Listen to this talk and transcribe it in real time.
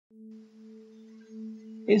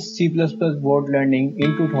Is C++ word learning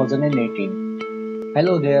in 2018?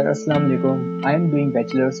 Hello there, Assalamu alaikum. I am doing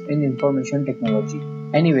bachelor's in information technology.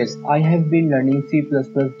 Anyways, I have been learning C++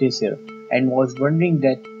 this year and was wondering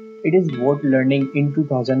that it is word learning in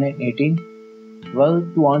 2018. Well,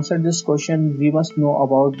 to answer this question, we must know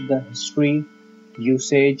about the history,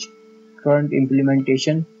 usage, current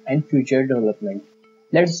implementation, and future development.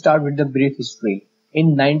 Let's start with the brief history.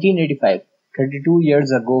 In 1985, 32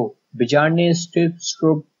 years ago, Bjarne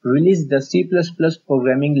Stroustrup released the C++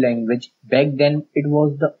 programming language. Back then, it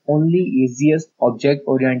was the only easiest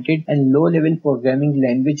object-oriented and low-level programming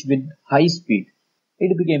language with high speed.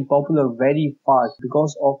 It became popular very fast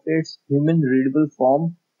because of its human-readable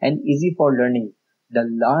form and easy for learning. The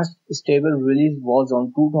last stable release was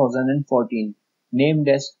on 2014, named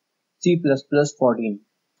as C++14.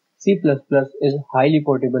 C++ is a highly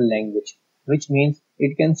portable language, which means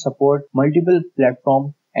it can support multiple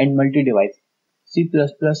platforms and multi-device. C++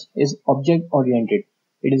 is object-oriented.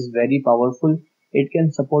 It is very powerful. It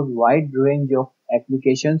can support wide range of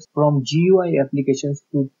applications from GUI applications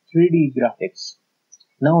to 3D graphics.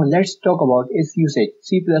 Now let's talk about its usage.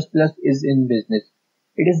 C++ is in business.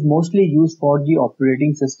 It is mostly used for the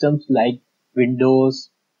operating systems like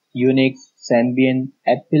Windows, Unix, Symbian,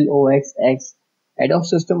 Apple OS X. Adobe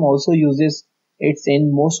system also uses it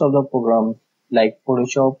in most of the programs like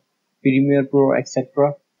Photoshop, Premiere Pro,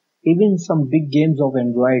 etc. Even some big games of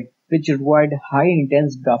Android which required high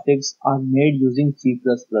intense graphics are made using C++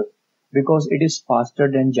 because it is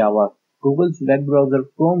faster than Java. Google's web browser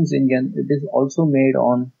Chrome's engine it is also made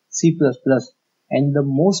on C++, and the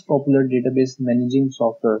most popular database managing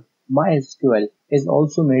software MySQL is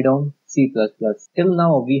also made on C++. Till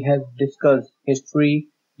now we have discussed history,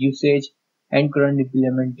 usage and current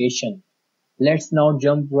implementation. Let's now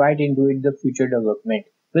jump right into it, the future development.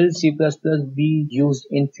 Will C++ be used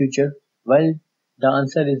in future? Well, the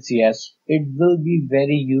answer is yes. It will be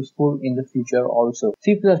very useful in the future also.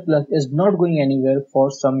 C++ is not going anywhere for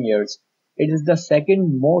some years. It is the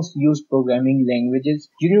second most used programming languages.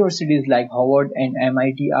 Universities like Harvard and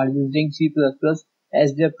MIT are using C++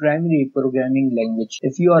 as their primary programming language.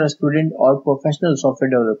 If you are a student or professional software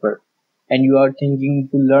developer and you are thinking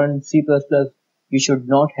to learn C++, you should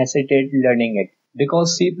not hesitate learning it.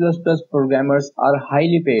 Because C++ programmers are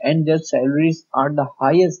highly paid and their salaries are the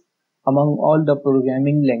highest among all the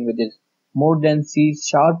programming languages, more than C#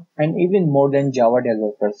 and even more than Java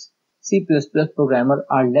developers. C++ programmers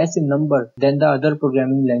are less in number than the other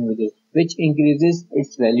programming languages, which increases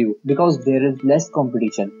its value because there is less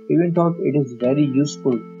competition. Even though it is very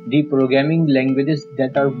useful, the programming languages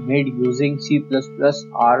that are made using C++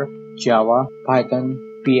 are Java, Python,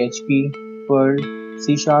 PHP, Perl,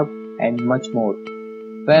 C#, and much more.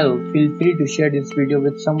 Well, feel free to share this video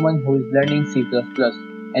with someone who is learning C++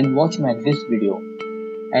 and watch my this video.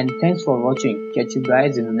 And thanks for watching. Catch you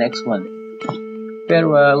guys in the next one.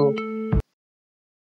 Farewell.